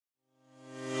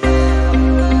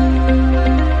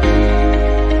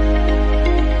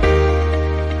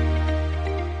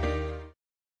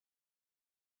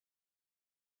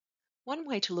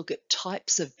One way to look at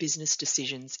types of business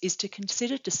decisions is to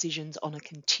consider decisions on a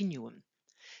continuum.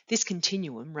 This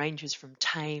continuum ranges from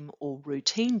tame or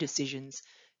routine decisions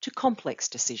to complex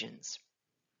decisions.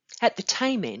 At the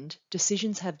tame end,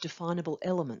 decisions have definable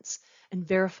elements and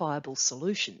verifiable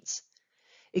solutions.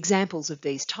 Examples of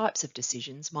these types of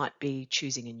decisions might be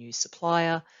choosing a new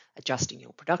supplier, adjusting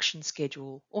your production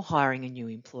schedule, or hiring a new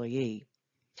employee.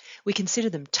 We consider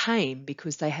them tame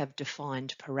because they have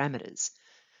defined parameters.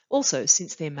 Also,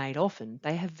 since they're made often,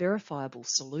 they have verifiable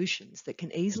solutions that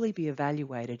can easily be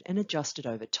evaluated and adjusted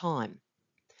over time.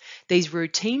 These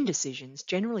routine decisions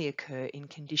generally occur in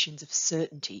conditions of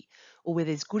certainty or where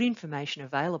there's good information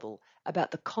available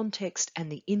about the context and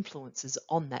the influences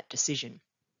on that decision.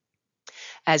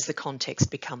 As the context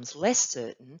becomes less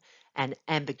certain and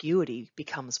ambiguity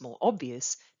becomes more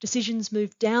obvious, decisions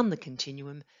move down the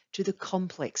continuum to the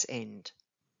complex end.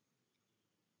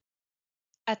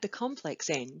 At the complex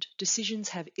end, decisions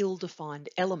have ill-defined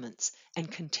elements and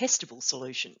contestable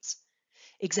solutions.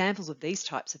 Examples of these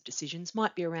types of decisions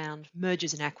might be around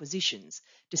mergers and acquisitions,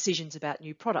 decisions about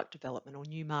new product development or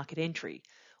new market entry,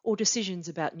 or decisions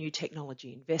about new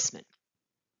technology investment.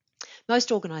 Most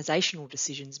organisational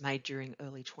decisions made during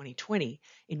early 2020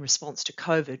 in response to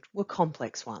COVID were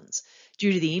complex ones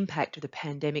due to the impact of the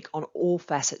pandemic on all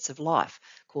facets of life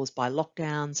caused by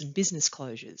lockdowns and business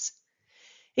closures.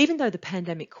 Even though the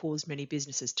pandemic caused many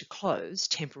businesses to close,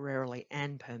 temporarily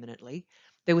and permanently,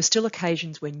 there were still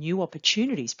occasions when new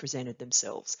opportunities presented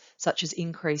themselves, such as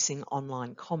increasing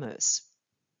online commerce.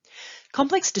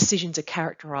 Complex decisions are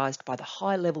characterised by the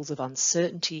high levels of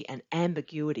uncertainty and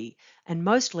ambiguity, and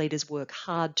most leaders work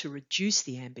hard to reduce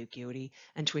the ambiguity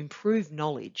and to improve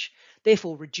knowledge,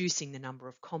 therefore reducing the number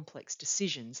of complex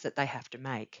decisions that they have to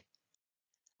make.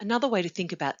 Another way to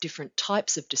think about different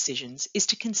types of decisions is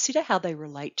to consider how they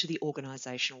relate to the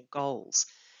organisational goals.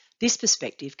 This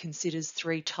perspective considers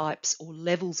three types or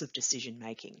levels of decision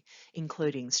making,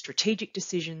 including strategic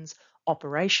decisions,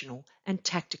 operational, and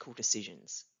tactical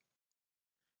decisions.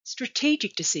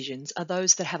 Strategic decisions are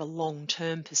those that have a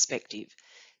long-term perspective.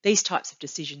 These types of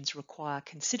decisions require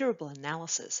considerable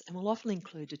analysis and will often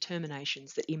include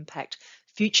determinations that impact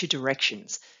future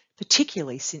directions,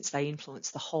 particularly since they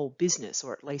influence the whole business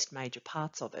or at least major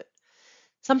parts of it.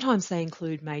 Sometimes they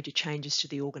include major changes to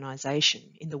the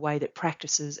organisation in the way that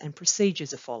practices and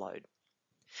procedures are followed.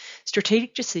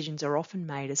 Strategic decisions are often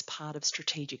made as part of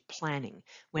strategic planning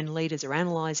when leaders are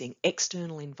analysing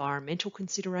external environmental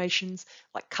considerations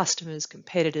like customers,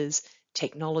 competitors,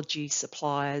 technology,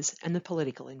 suppliers, and the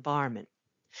political environment.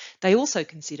 They also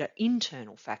consider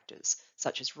internal factors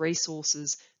such as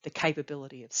resources, the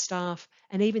capability of staff,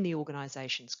 and even the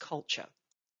organisation's culture.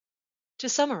 To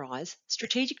summarise,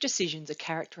 strategic decisions are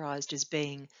characterised as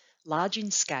being large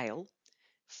in scale,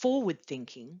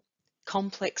 forward-thinking,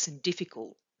 complex and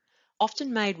difficult,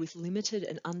 often made with limited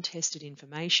and untested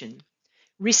information,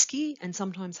 risky and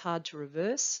sometimes hard to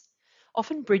reverse,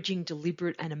 often bridging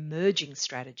deliberate and emerging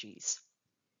strategies.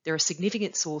 They're a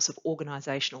significant source of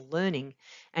organisational learning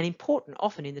and important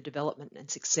often in the development and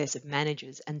success of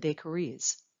managers and their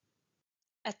careers.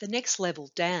 At the next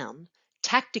level down,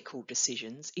 tactical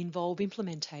decisions involve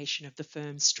implementation of the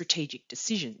firm's strategic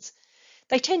decisions.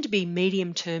 They tend to be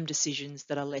medium-term decisions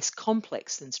that are less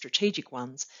complex than strategic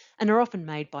ones and are often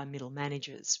made by middle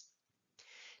managers.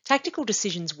 Tactical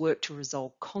decisions work to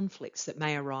resolve conflicts that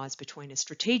may arise between a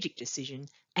strategic decision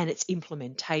and its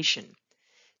implementation.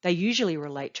 They usually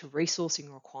relate to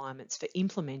resourcing requirements for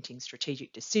implementing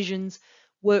strategic decisions,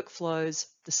 workflows,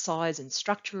 the size and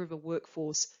structure of a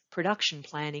workforce, production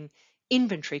planning,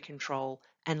 inventory control,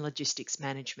 and logistics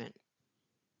management.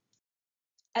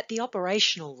 At the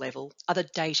operational level are the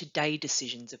day-to-day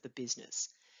decisions of the business.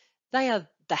 They are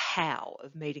the how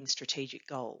of meeting strategic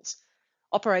goals.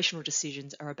 Operational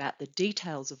decisions are about the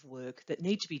details of work that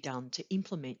need to be done to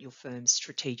implement your firm's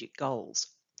strategic goals.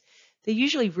 They're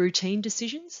usually routine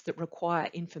decisions that require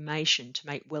information to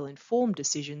make well-informed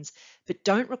decisions, but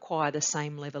don't require the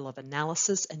same level of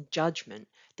analysis and judgment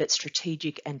that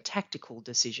strategic and tactical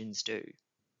decisions do.